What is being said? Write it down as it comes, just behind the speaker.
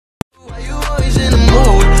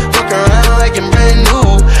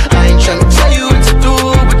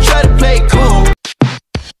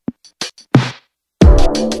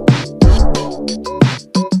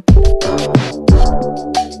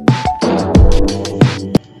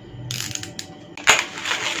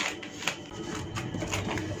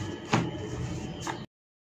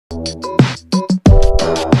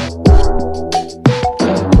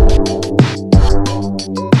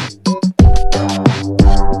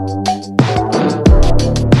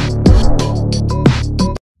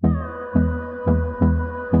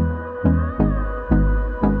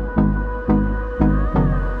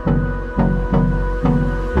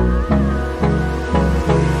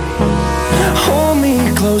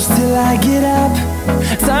close till I get up.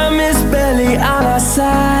 Time is barely on our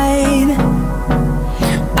side.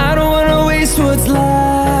 I don't wanna waste what's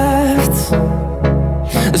left.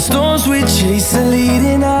 The storms we chase are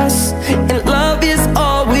leading us, and love is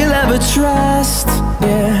all we'll ever trust.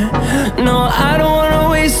 Yeah, no, I don't wanna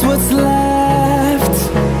waste what's left.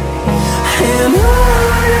 And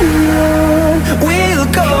on we'll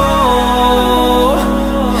go,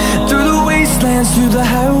 through the wastelands, through the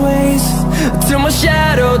highways, till my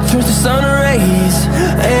shadow turns to sun rays.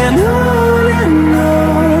 And on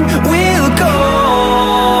we'll go,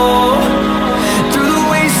 through the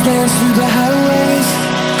wastelands, through the highways,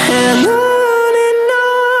 and on we'll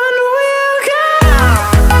go.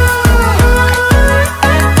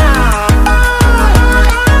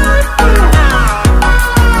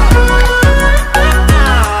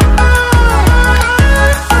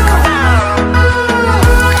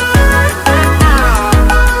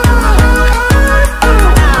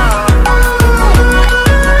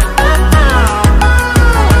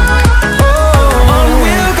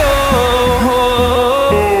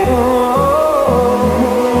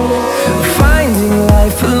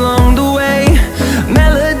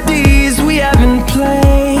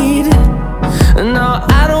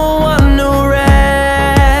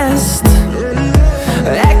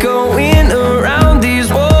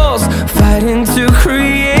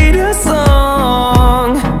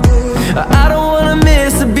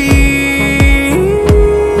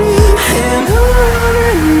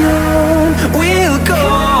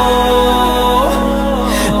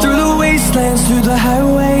 Through the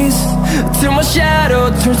highways, till my shadow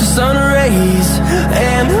turns to sun rays.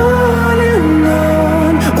 And on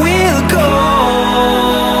we'll go,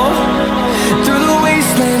 through the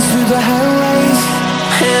wastelands, through the highways,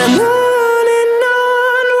 and on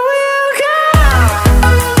we'll go.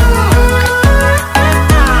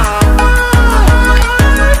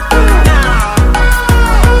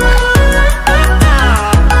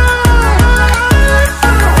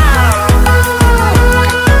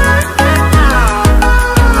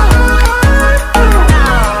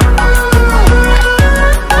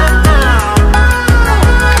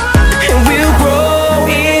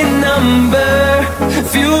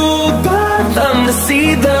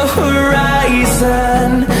 See the horizon,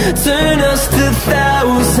 turn us to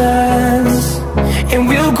thousands, and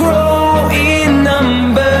we'll grow in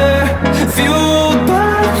number, fueled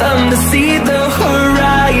by them. To see the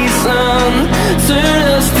horizon, turn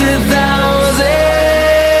us to thousands,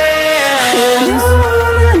 and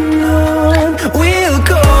on we'll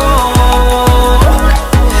go,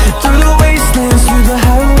 through the wastelands, through the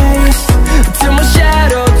highways, till my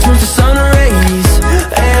shadow turns to sun rays.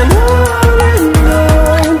 And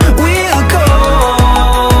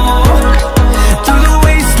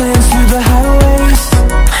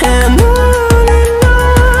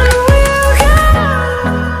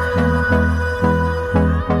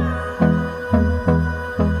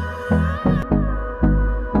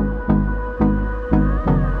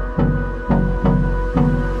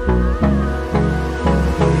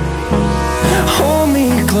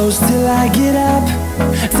close till I get up.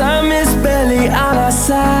 Time is barely on our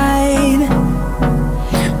side.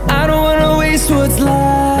 I don't wanna waste what's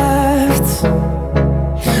left.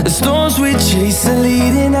 The storms we chase are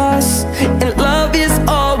leading us, and love is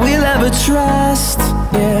all we'll ever trust.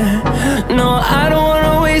 Yeah, no, I don't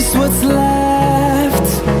wanna waste what's left.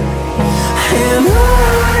 And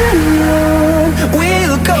on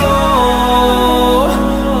we'll go,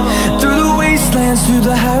 through the wastelands, through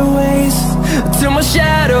the highways, till my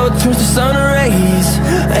shadow turns to sun rays.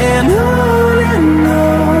 And on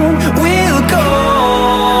we'll go,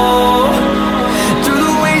 through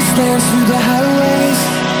the wastelands, through the highways,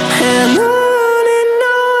 and on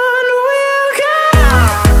we'll go.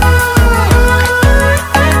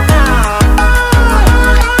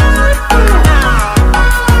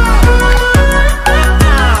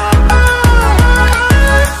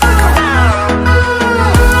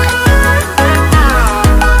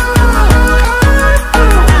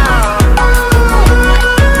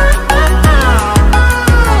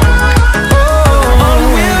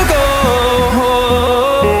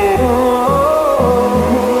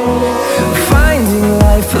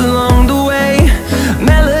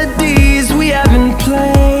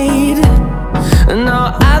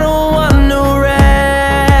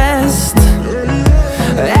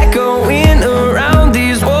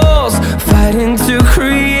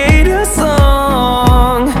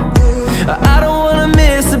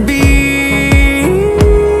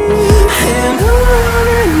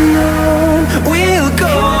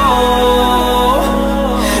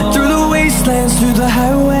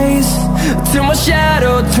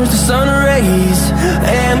 days,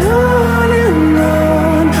 and on